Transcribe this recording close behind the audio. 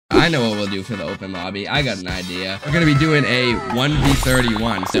I know what we'll do for the open lobby. I got an idea. We're gonna be doing a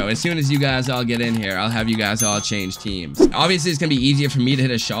 1v31. So as soon as you guys all get in here, I'll have you guys all change teams. Obviously, it's gonna be easier for me to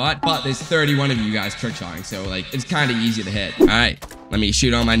hit a shot, but there's 31 of you guys trick shotting, so like it's kind of easy to hit. All right. Let me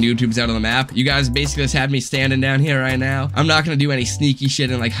shoot all my noob tubes out of the map. You guys basically just had me standing down here right now. I'm not gonna do any sneaky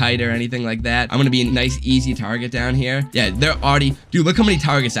shit in like height or anything like that. I'm gonna be a nice, easy target down here. Yeah, they're already... Dude, look how many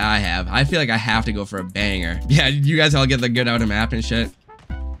targets I have. I feel like I have to go for a banger. Yeah, you guys all get the good out of map and shit.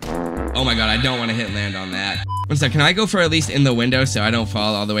 Oh my god, I don't want to hit and land on that. One sec, can I go for at least in the window so I don't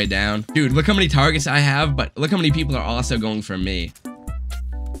fall all the way down? Dude, look how many targets I have, but look how many people are also going for me.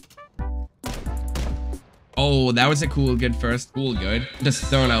 Oh, that was a cool, good first. Cool, good. Just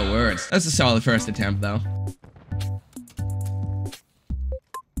throwing out words. That's a solid first attempt, though.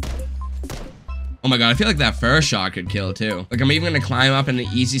 Oh my god, I feel like that first shot could kill, too. Like, I'm even gonna climb up in an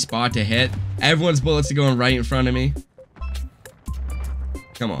easy spot to hit. Everyone's bullets are going right in front of me.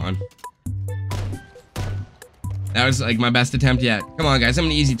 Come on. That was, like, my best attempt yet. Come on, guys. I'm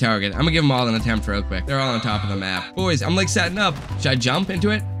an easy target. I'm gonna give them all an attempt real quick. They're all on top of the map. Boys, I'm, like, setting up. Should I jump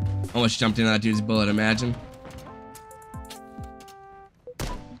into it? Almost jumped into that dude's bullet, imagine.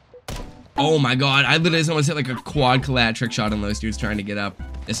 Oh my god, I literally almost hit like a quad collat trick shot on those dudes trying to get up.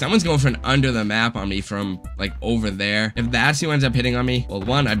 If someone's going for an under the map on me from like over there, if that's who ends up hitting on me, well,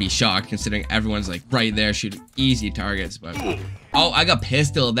 one, I'd be shocked considering everyone's like right there shooting easy targets, but... Oh, I got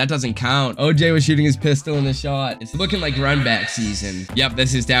pistol. That doesn't count. OJ was shooting his pistol in the shot. It's looking like run back season. Yep,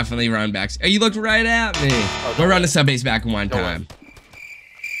 this is definitely run backs. Oh, you looked right at me. We'll run the sub base back one time.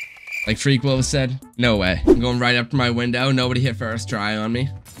 Like Freak Wolf said, no way. I'm going right up to my window. Nobody hit first try on me.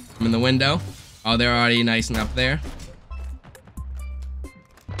 I'm in the window. Oh, they're already nice enough there.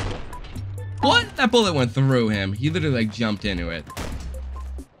 What? That bullet went through him. He literally like jumped into it.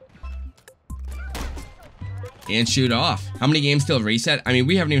 And shoot off. How many games till reset? I mean,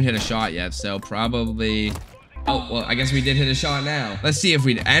 we haven't even hit a shot yet, so probably... Oh, well, I guess we did hit a shot now. Let's see if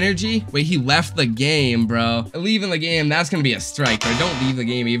we'd energy. Wait, he left the game, bro. Leaving the game, that's gonna be a strike, bro. Don't leave the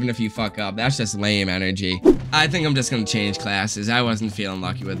game even if you fuck up. That's just lame energy. I think I'm just gonna change classes. I wasn't feeling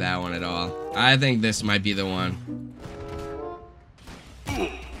lucky with that one at all. I think this might be the one.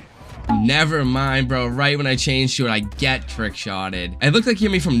 Never mind, bro. Right when I changed to it, I get trick shotted. It looked like he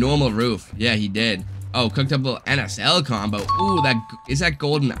hit me from normal roof. Yeah, he did. Oh, cooked up a little NSL combo. Ooh, is that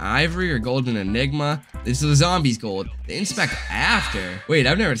golden ivory or golden enigma? This is the zombies gold. The inspect after. Wait,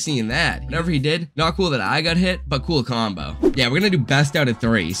 I've never seen that. Whatever he did, not cool that I got hit, but cool combo. Yeah, we're gonna do best out of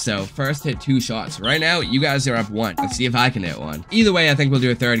 3. So first hit 2 shots. Right now, you guys are up 1. Let's see if I can hit 1. Either way, I think we'll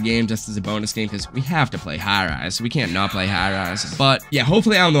do a 3rd game just as a bonus game because we have to play high rise. We can't not play high rise. But yeah,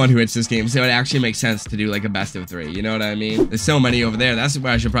 hopefully I'm the one who hits this game, so it actually makes sense to do like a best of 3. You know what I mean? There's so many over there. That's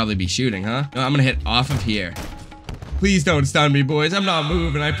where I should probably be shooting, huh? No, I'm gonna hit off of here. Please don't stun me, boys. I'm not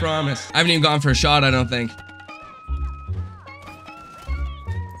moving, I promise. I haven't even gone for a shot, I don't think.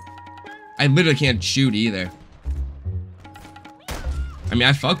 I literally can't shoot either. I mean,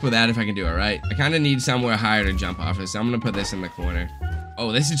 I fuck with that if I can do it right. I kind of need somewhere higher to jump off of, so I'm gonna put this in the corner.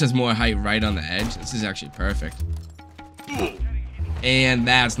 Oh, this is just more height right on the edge. This is actually perfect. And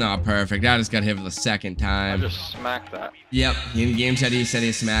that's not perfect. I just got hit for the 2nd time. I just smacked that. Yep, in game chat he said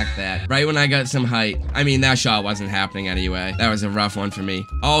he smacked that. Right when I got some height. I mean, that shot wasn't happening anyway. That was a rough one for me.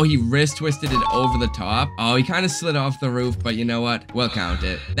 Oh, he wrist twisted it over the top. Oh, he kind of slid off the roof, but you know what? We'll count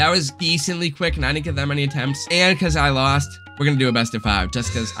it. That was decently quick, and I didn't get that many attempts. And because I lost, we're gonna do a best of 5,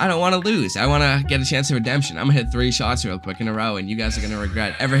 just because I don't want to lose. I want to get a chance of redemption. I'm gonna hit 3 shots real quick in a row, and you guys are gonna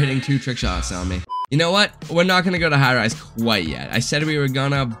regret ever hitting 2 trick shots on me. You know what? We're not gonna go to high rise quite yet. I said we were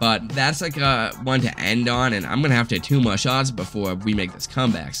gonna, but that's like a one to end on, and I'm gonna have to hit 2 more shots before we make this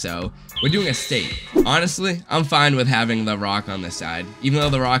comeback. So we're doing a state. Honestly, I'm fine with having the rock on this side. Even though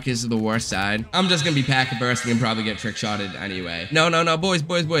the rock is the worst side, I'm just gonna be packet bursting and probably get trick shotted anyway. No, boys.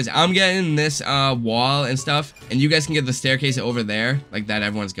 I'm getting this wall and stuff, and you guys can get the staircase over there, like that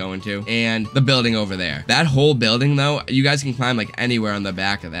everyone's going to, and the building over there. That whole building though, you guys can climb like anywhere on the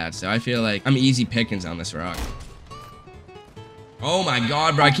back of that. So I feel like I'm easy pickings on this rock. Oh my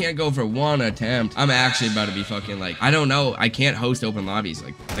god, bro, I can't go for 1 attempt. I'm actually about to be fucking like, I don't know. I can't host open lobbies.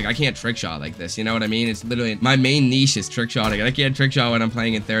 Like I can't trick shot like this. You know what I mean? It's literally, my main niche is trick shotting. I can't trick shot when I'm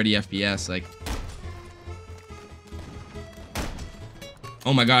playing in 30 FPS. Like,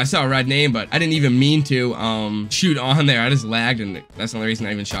 oh my god, I saw a red name, but I didn't even mean to shoot on there. I just lagged, and that's the only reason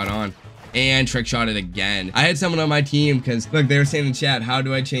I even shot on. And trick shot it again. I had someone on my team because look, they were saying in chat, how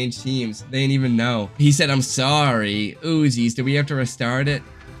do I change teams? They didn't even know. He said, I'm sorry. Uzis, do we have to restart it?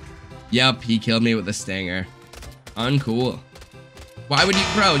 Yep, he killed me with the stinger. Uncool. Why would you,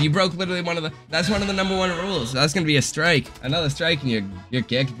 bro? You broke literally that's one of the #1 rules. That's gonna be a strike. Another strike and you're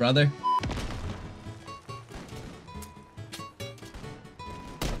kicked, brother.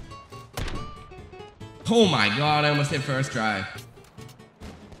 Oh my god, I almost hit first try.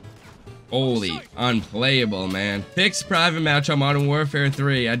 Holy, unplayable, man. Fix private match on Modern Warfare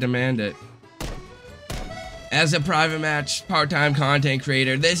 3. I demand it. As a private match part-time content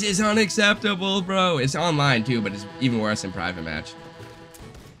creator, this is unacceptable, bro. It's online too, but it's even worse than private match.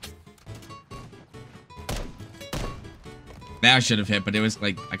 That should have hit, but it was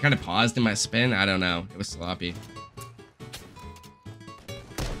like, I kind of paused in my spin. I don't know. It was sloppy.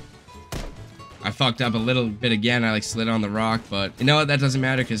 I fucked up a little bit again. I like slid on the rock, but you know what? That doesn't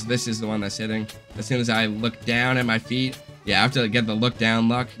matter because this is the one that's hitting. As soon as I look down at my feet, yeah, I have to get the look down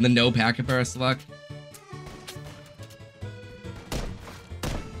luck, the no packet burst luck.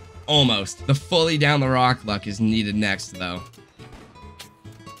 Almost. The fully down the rock luck is needed next, though.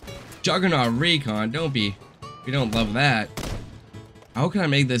 Juggernaut recon, we don't love that. How can I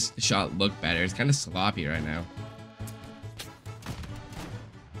make this shot look better? It's kind of sloppy right now.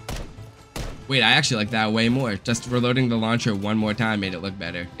 Wait, I actually like that way more. Just reloading the launcher one more time made it look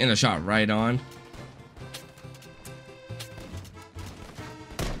better. And a shot right on.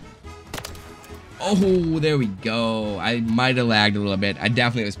 Oh, there we go. I might have lagged a little bit. I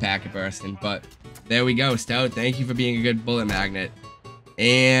definitely was packet bursting, but there we go. Stout, thank you for being a good bullet magnet.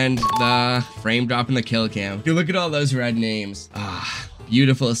 And the frame drop in the kill cam. Dude, look at all those red names. Ah,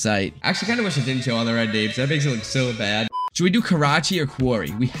 beautiful sight. Actually, kind of wish I didn't show all the red names. That makes it look so bad. Should we do Karachi or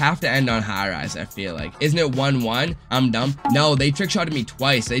Quarry? We have to end on high rise, I feel like. Isn't it 1-1? I'm dumb. No, they trickshotted me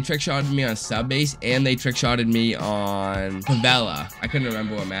twice. They trickshotted me on Subbase and they trickshotted me on Favela. I couldn't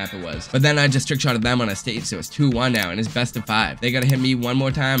remember what map it was. But then I just trickshotted them on a stage, so it's 2-1 now, and it's best of 5. They gotta hit me one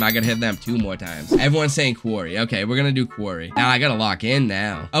more time, I gotta hit them 2 more times. Everyone's saying Quarry. Okay, we're gonna do Quarry. Now I gotta lock in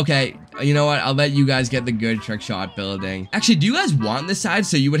now. Okay, you know what? I'll let you guys get the good trick shot building. Actually, do you guys want this side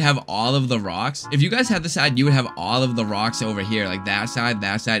so you would have all of the rocks? If you guys had the side, you would have all of the rocks over here, like that side,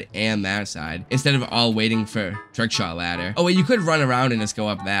 and that side, instead of all waiting for trick shot ladder. Oh wait, you could run around and just go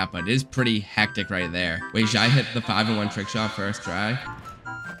up that, but it is pretty hectic right there. Wait, should I hit the 5-1 trick shot first try?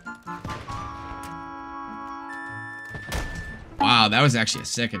 Wow, that was actually a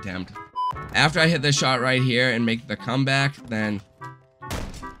sick attempt. After I hit this shot right here and make the comeback, then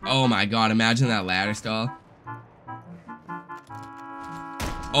oh my god, imagine that ladder stall.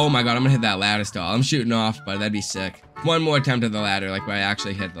 Oh my god, I'm gonna hit that ladder stall. I'm shooting off, but that'd be sick. One more attempt at the ladder, like where I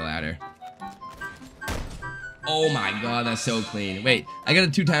actually hit the ladder. Oh my god, that's so clean. Wait, I got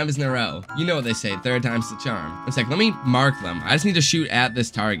it 2 times in a row. You know what they say, 3rd time's the charm. It's like, let me mark them. I just need to shoot at this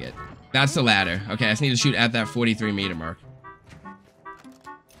target. That's the ladder. Okay, I just need to shoot at that 43-meter mark.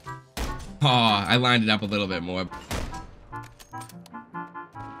 Oh, I lined it up a little bit more.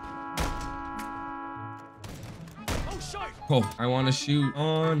 Oh, I want to shoot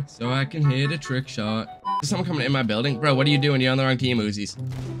on so I can hit a trick shot. Is someone coming in my building? Bro, what are you doing? You're on the wrong team, Uzis.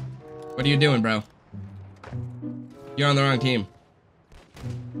 What are you doing, bro? You're on the wrong team.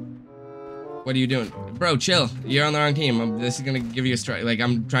 What are you doing? Bro, chill. You're on the wrong team. This is gonna give you a strike. Like,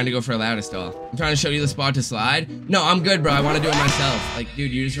 I'm trying to go for a ladder stall. I'm trying to show you the spot to slide. No, I'm good, bro. I want to do it myself. Like,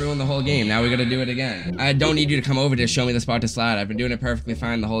 dude, you just ruined the whole game. Now we gotta do it again. I don't need you to come over to show me the spot to slide. I've been doing it perfectly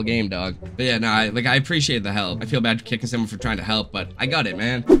fine the whole game, dog. But yeah, no, I appreciate the help. I feel bad kicking someone for trying to help, but I got it,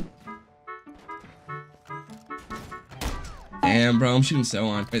 man. Damn, bro, I'm shooting so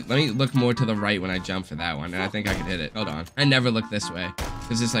on. Wait, let me look more to the right when I jump for that one, and I think I can hit it. Hold on. I never look this way.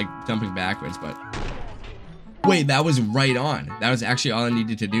 It's just like jumping backwards, but... Wait, that was right on. That was actually all I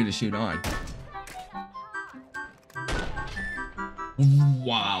needed to do to shoot on.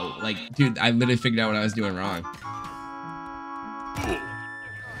 Wow. Like, dude, I literally figured out what I was doing wrong.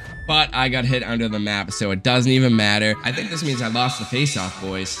 But I got hit under the map, so it doesn't even matter. I think this means I lost the face-off,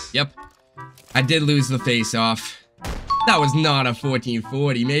 boys. Yep. I did lose the face-off. That was not a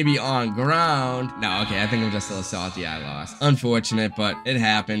 1440, maybe on ground. No, okay, I think I'm just a little salty I lost. Unfortunate, but it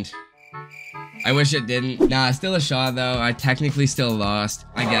happened. I wish it didn't. Nah, still a shot though. I technically still lost.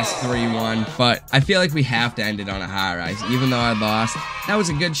 I guess 3-1, but I feel like we have to end it on a high rise, even though I lost. That was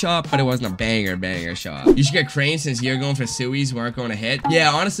a good shot, but it wasn't a banger shot. You should get Crane since you're going for Suies, weren't going to hit.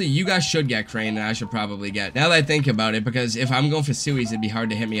 Yeah, honestly, you guys should get Crane and I should probably get. Now that I think about it, because if I'm going for Suies, it'd be hard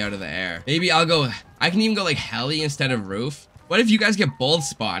to hit me out of the air. Maybe I'll go, I can even go like heli instead of roof. What if you guys get both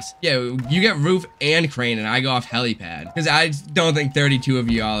spots? Yeah, you get roof and crane and I go off helipad. Because I don't think 32 of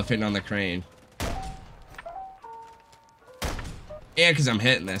y'all are fitting on the crane. And because I'm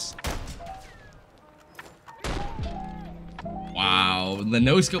hitting this. Wow, the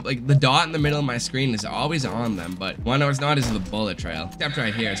no scope, like the dot in the middle of my screen is always on them, but one I was not is the bullet trail. Except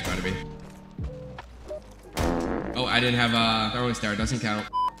right here, it's gotta be. Oh, I didn't have a throwing star, doesn't count.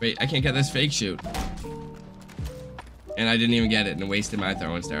 Wait, I can't get this fake shoot. And I didn't even get it and wasted my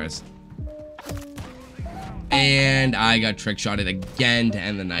throwing stars. And I got trick shotted again to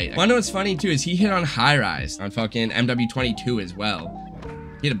end the night. Wanna know what's funny too is he hit on high rise on fucking MW22 as well.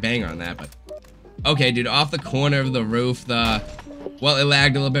 He had a banger on that, but okay, dude, off the corner of the roof, well, it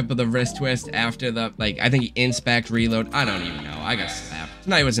lagged a little bit, but the wrist twist after the, like, I think he inspect, reload, I don't even know. I got slapped.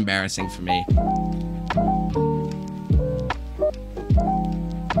 Tonight was embarrassing for me.